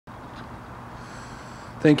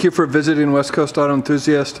Thank you for visiting West Coast Auto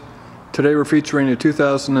Enthusiast. Today we're featuring a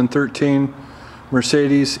 2013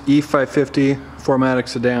 Mercedes E550 4matic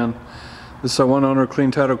sedan. This is a one-owner,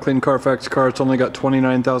 clean title, clean Carfax car. It's only got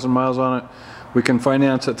 29,000 miles on it. We can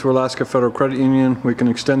finance it through Alaska Federal Credit Union. We can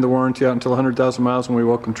extend the warranty out until 100,000 miles, and we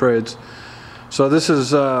welcome trades. So this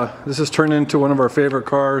is turned into one of our favorite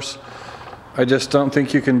cars. I just don't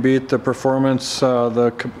think you can beat the performance,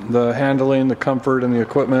 the handling, the comfort, and the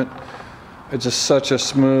equipment. It's just such a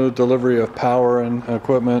smooth delivery of power and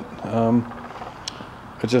equipment.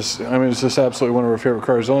 It's just absolutely one of our favorite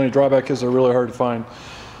cars. The only drawback is they're really hard to find.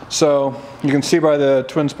 So you can see by the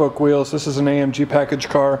twin spoke wheels, this is an AMG package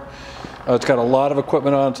car. It's got a lot of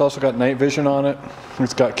equipment on it. It's also got night vision on it.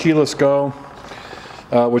 It's got keyless go,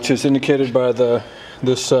 which is indicated by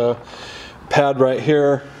this pad right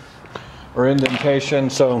here, or indentation.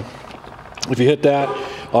 So if you hit that,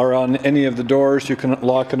 or on any of the doors, you can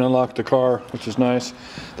lock and unlock the car, which is nice.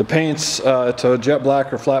 The paint's it's a jet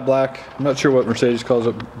black or flat black. I'm not sure what Mercedes calls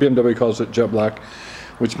it. BMW calls it jet black,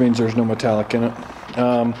 which means there's no metallic in it.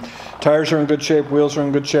 Tires are in good shape. Wheels are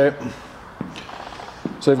in good shape.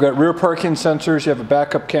 So you've got rear parking sensors. You have a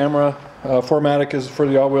backup camera. 4matic is for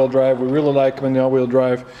the all-wheel drive. We really like them in the all-wheel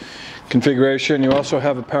drive configuration. You also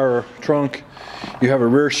have a power trunk. You have a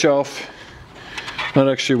rear shelf. Not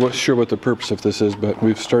actually sure what the purpose of this is, but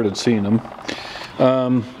we've started seeing them.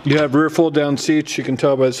 You have rear fold-down seats. You can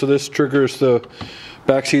tell by so this triggers the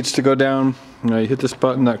back seats to go down. You hit this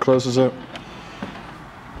button, that closes it.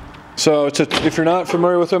 So if you're not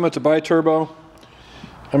familiar with them, it's a bi-turbo.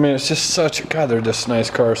 I mean, it's just they're just nice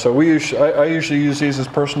cars. So I usually use these as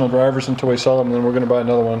personal drivers until we sell them, and then we're going to buy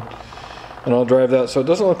another one, and I'll drive that. So it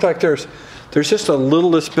doesn't look like there's just a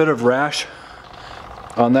littlest bit of rash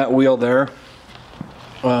on that wheel there.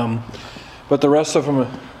 But the rest of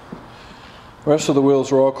the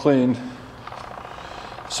wheels are all clean,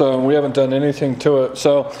 so we haven't done anything to it.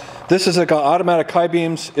 So this is got automatic high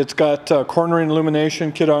beams. It's got cornering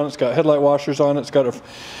illumination kit on it. It's got headlight washers on it. It's got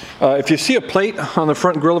if you see a plate on the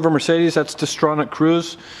front grille of a Mercedes, that's Distronic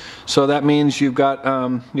Cruise. So that means you've got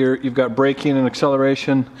braking and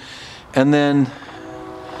acceleration. And then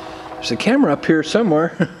there's a camera up here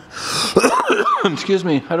somewhere. Excuse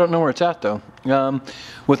me, I don't know where it's at though.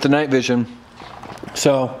 With the night vision.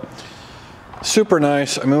 So super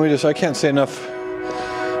nice. I mean, I can't say enough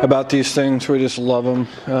about these things. We just love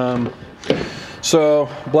them. So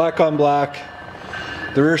black on black.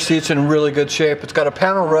 The rear seat's in really good shape. It's got a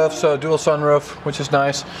panel roof, so dual sunroof, which is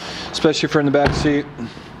nice, especially if you're in the back seat.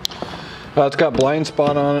 It's got blind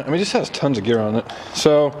spot on it. I mean, it just has tons of gear on it.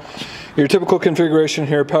 So your typical configuration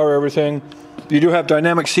here, power everything. You do have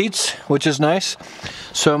dynamic seats, which is nice.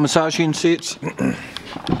 So massaging seats.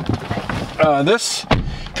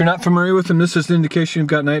 If you're not familiar with them, this is the indication you've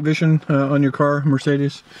got night vision on your car,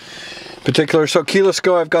 Mercedes in particular. So keyless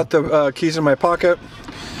go, I've got the keys in my pocket,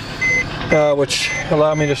 which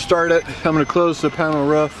allow me to start it. I'm going to close the panel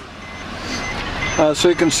roof. So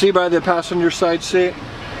you can see by the passenger side seat.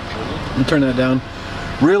 I'll turn that down.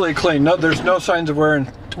 Really clean. No, there's no signs of wear and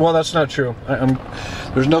well, that's not true.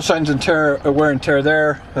 There's no signs of wear and tear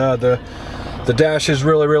there. The dash is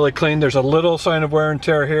really clean. There's a little sign of wear and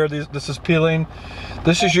tear here. This is peeling.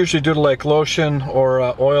 This is usually due to like lotion or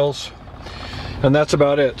oils, and that's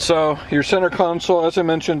about it. So your center console, as I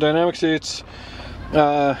mentioned, dynamic seats,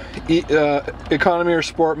 economy or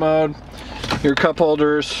sport mode, your cup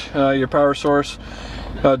holders, your power source,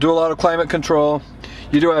 dual auto climate control.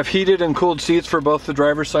 You do have heated and cooled seats for both the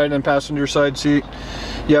driver's side and passenger side seat.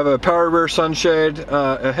 You have a power rear sunshade,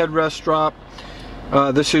 a headrest drop.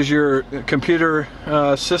 This is your computer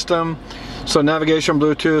system. So navigation,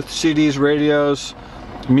 Bluetooth, CDs, radios,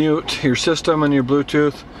 mute, your system and your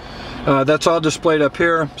Bluetooth. That's all displayed up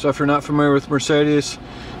here. So if you're not familiar with Mercedes,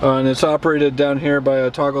 and it's operated down here by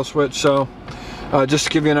a toggle switch. So just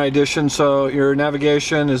to give you an idea, so your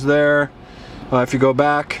navigation is there. If you go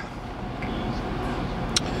back,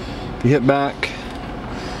 if you hit back,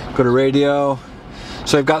 go to radio.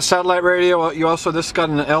 So you've got satellite radio. This has got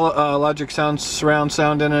an Logic surround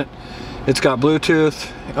sound in it. It's got Bluetooth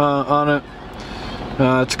on it.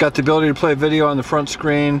 It's got the ability to play video on the front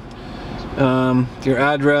screen. Your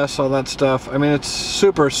address, all that stuff. I mean, it's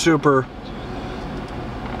super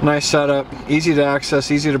nice setup. Easy to access,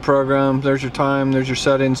 easy to program. There's your time. There's your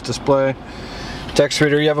settings, display. Text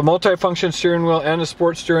reader. You have a multi-function steering wheel and a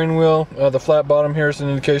sports steering wheel. The flat bottom here is an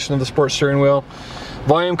indication of the sports steering wheel.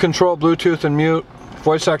 Volume control, Bluetooth and mute.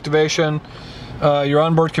 Voice activation, your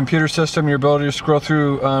onboard computer system, your ability to scroll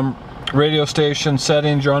through radio station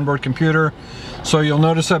settings, your onboard computer. So you'll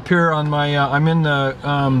notice up here on my, I'm in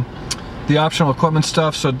the the optional equipment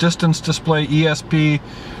stuff. So distance display, ESP,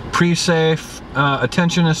 pre-safe,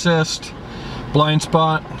 attention assist, blind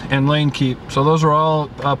spot, and lane keep. So those are all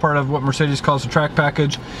part of what Mercedes calls the track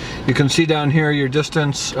package. You can see down here your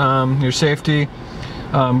distance, your safety,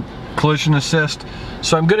 collision assist.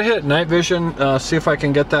 So I'm gonna hit night vision, see if I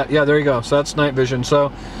can get that. Yeah, there you go. So that's night vision. So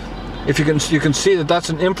if you can see that that's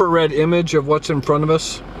an infrared image of what's in front of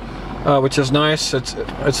us, which is nice. It's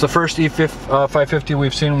the first E550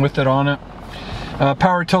 we've seen with it on it.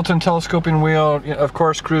 Power tilt and telescoping wheel, of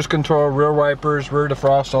course, cruise control, rear wipers, rear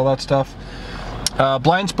defrost, all that stuff.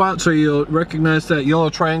 Blind spot, so you'll recognize that yellow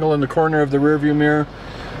triangle in the corner of the rear view mirror.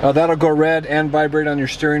 That'll go red and vibrate on your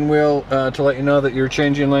steering wheel to let you know that you're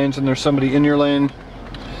changing lanes and there's somebody in your lane.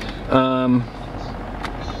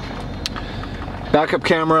 Backup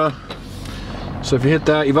camera. So if you hit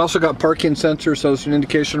that, you've also got parking sensor, so there's an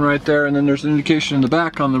indication right there, and then there's an indication in the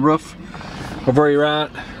back on the roof of where you're at.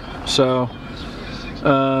 So,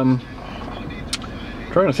 trying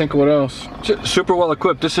to think of what else. Super well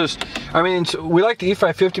equipped. This is, I mean, we like the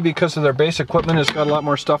E550 because of their base equipment. It's got a lot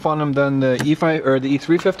more stuff on them than the E5 or the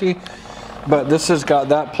E350, but this has got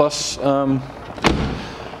that plus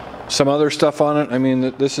some other stuff on it. I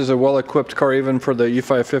mean, this is a well equipped car even for the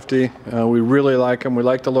E550. We really like them. We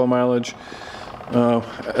like the low mileage.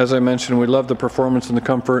 As I mentioned, we love the performance and the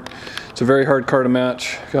comfort. It's a very hard car to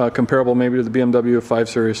match, comparable maybe to the BMW 5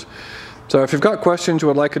 Series. So if you've got questions or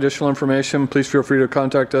would like additional information, please feel free to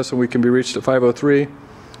contact us, and we can be reached at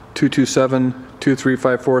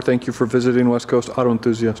 503-227-2354. Thank you for visiting West Coast Auto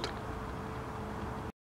Enthusiast.